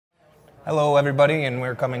Hello, everybody, and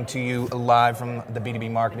we're coming to you live from the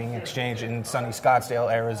B2B Marketing Exchange in sunny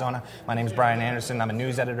Scottsdale, Arizona. My name is Brian Anderson. I'm a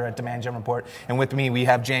news editor at Demand Gen Report, and with me we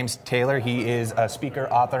have James Taylor. He is a speaker,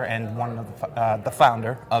 author, and one of the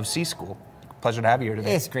founder of C School. Pleasure to have you here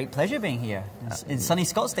today. It's a great pleasure being here in sunny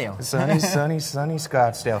Scottsdale. Sunny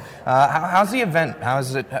Scottsdale. How's the event? How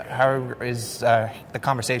is the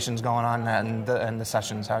conversations going on and the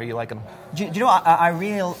sessions? How are you liking them? Do you know what I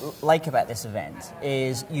really like about this event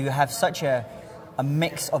is you have such a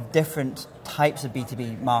mix of different types of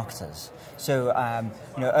B2B marketers. So,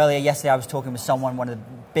 earlier yesterday I was talking with one of the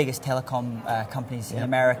biggest telecom companies in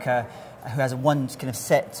America, who has one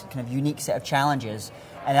unique set of challenges.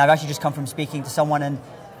 And I've actually just come from speaking to someone, and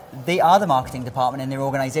they are the marketing department in their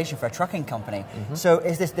organization for a trucking company. Mm-hmm. So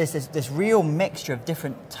it's this real mixture of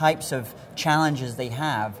different types of challenges they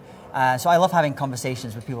have. So I love having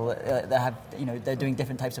conversations with people that have, they're doing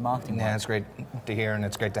different types of marketing work. Yeah, it's great to hear, and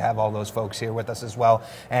it's great to have all those folks here with us as well.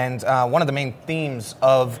 And one of the main themes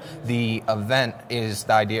of the event is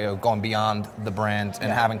the idea of going beyond the brand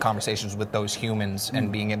and having conversations with those humans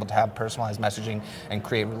and being able to have personalized messaging and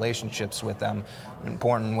create relationships with them. An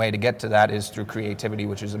important way to get to that is through creativity,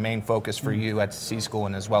 which is the main focus for you at C School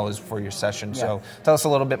and as well as for your session. Yeah. So tell us a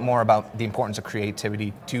little bit more about the importance of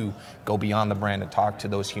creativity to go beyond the brand and talk to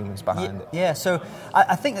those humans behind it. Yeah, so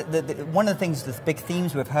I think that one of the things, the big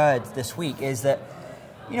themes we've heard this week is that,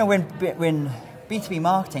 when B2B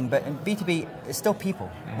marketing, but in B2B, it's still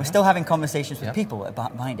people. Mm-hmm. We're still having conversations with people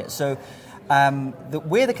behind it. So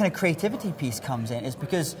where the kind of creativity piece comes in is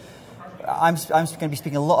because I'm going to be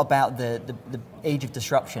speaking a lot about the age of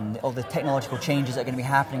disruption, all the technological changes that are going to be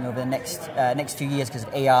happening over the next few years because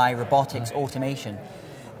of AI, robotics, automation.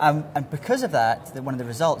 And because of that, one of the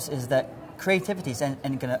results is that creativity is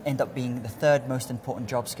going to end up being the third most important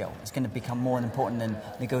job skill. It's going to become more important than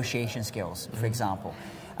negotiation skills, for example.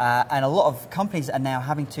 And a lot of companies are now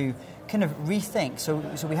having to kind of rethink. So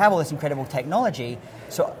we have all this incredible technology.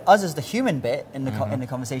 So us as the human bit in the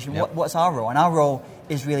conversation, what's our role? And our role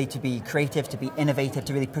is really to be creative, to be innovative,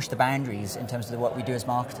 to really push the boundaries in terms of what we do as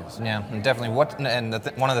marketers. Yeah, definitely.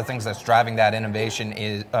 One of the things that's driving that innovation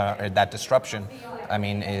is or that disruption. I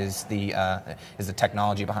mean, is the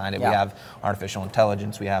technology behind it. Yeah. We have artificial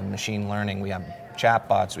intelligence, we have machine learning, we have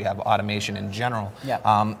chatbots, we have automation in general. Yeah.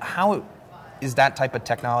 How is that type of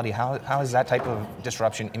technology, how is that type of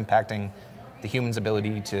disruption impacting the human's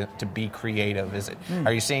ability to be creative?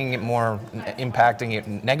 Are you seeing it more impacting it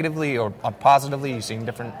negatively or positively? Are you seeing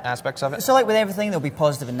different aspects of it? So like with everything, there'll be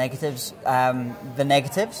positive and negatives. The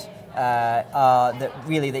negatives are that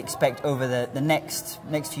really they expect over the next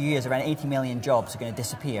few years around 80 million jobs are going to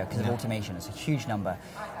disappear because of automation. It's a huge number.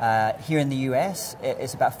 Here in the US,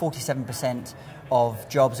 it's about 47% of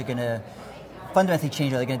jobs are going to fundamentally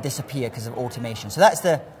change, or they're going to disappear because of automation. So that's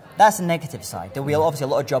the negative side. There will be obviously a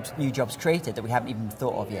lot of new jobs created that we haven't even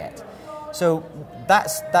thought of yet. So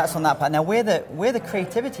that's on that part. Now where the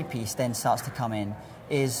creativity piece then starts to come in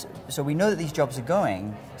is, so we know that these jobs are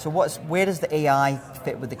going, so where does the AI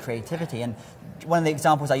fit with the creativity? And one of the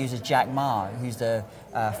examples I use is Jack Ma, who's the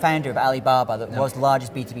founder of Alibaba, that was the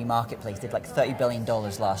largest B2B marketplace, did like $30 billion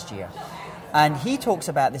last year. And he talks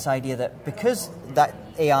about this idea that because that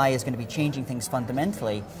AI is going to be changing things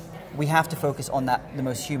fundamentally, we have to focus on the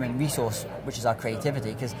most human resource, which is our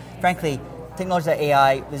creativity. Because frankly, technology like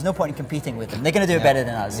AI, there's no point in competing with them. They're going to do it better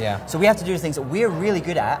than us. Yeah. So we have to do the things that we're really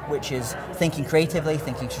good at, which is thinking creatively,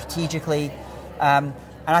 thinking strategically. And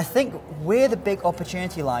I think where the big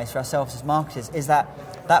opportunity lies for ourselves as marketers is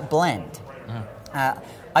that blend.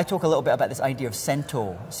 I talk a little bit about this idea of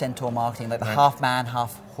centaur marketing, like the half man,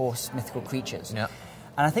 half horse mythical creatures. Yeah.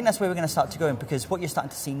 And I think that's where we're going to start to go in, because what you're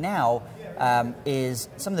starting to see now is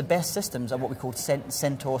some of the best systems are what we call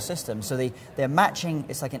centaur systems. So they're matching,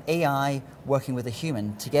 it's like an AI working with a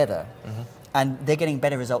human together. And they're getting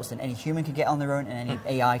better results than any human can get on their own and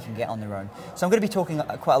any AI can get on their own. So I'm going to be talking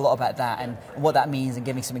quite a lot about that and what that means and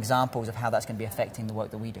giving some examples of how that's going to be affecting the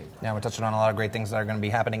work that we do. Yeah, we're touching on a lot of great things that are going to be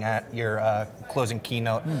happening at your closing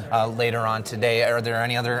keynote later on today. Are there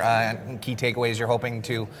any other key takeaways you're hoping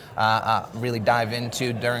to really dive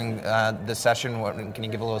into during the session? Can you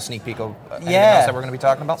give a little sneak peek of anything else that we're going to be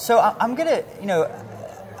talking about? So I'm going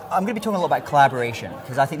to be talking a lot about collaboration,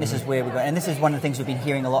 because I think this is where we're going, and this is one of the things we've been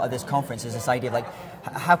hearing a lot at this conference, is this idea of like,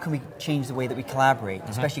 how can we change the way that we collaborate,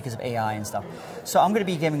 especially because of AI and stuff. So I'm going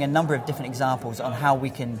to be giving a number of different examples on how we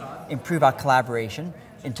can improve our collaboration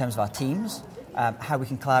in terms of our teams, how we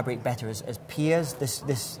can collaborate better as peers.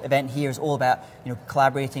 This event here is all about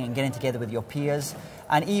collaborating and getting together with your peers,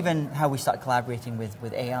 and even how we start collaborating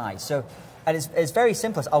with AI. So, and it's very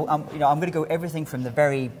simple. I'm going to go everything from the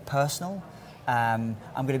very personal I'm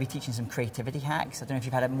going to be teaching some creativity hacks. I don't know if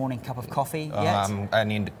you've had a morning cup of coffee yet. I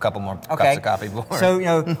need a couple more cups of coffee before. So,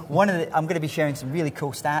 I'm going to be sharing some really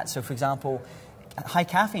cool stats. So, for example, high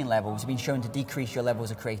caffeine levels have been shown to decrease your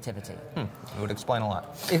levels of creativity. It would explain a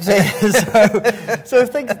lot. so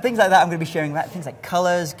things like that, I'm going to be sharing that. Things like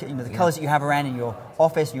colors, the colors that you have around in your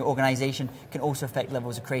office and your organization can also affect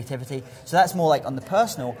levels of creativity. So that's more like on the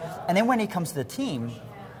personal. And then when it comes to the team,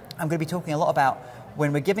 I'm going to be talking a lot about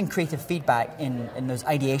when we're giving creative feedback in those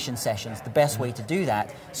ideation sessions, the best way to do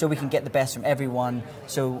that so we can get the best from everyone.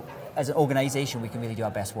 So as an organization, we can really do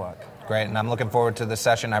our best work. Great, and I'm looking forward to this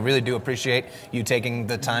session. I really do appreciate you taking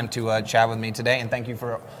the time to chat with me today, and thank you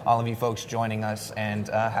for all of you folks joining us, and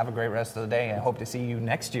have a great rest of the day. I hope to see you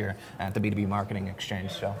next year at the B2B Marketing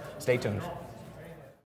Exchange, so stay tuned.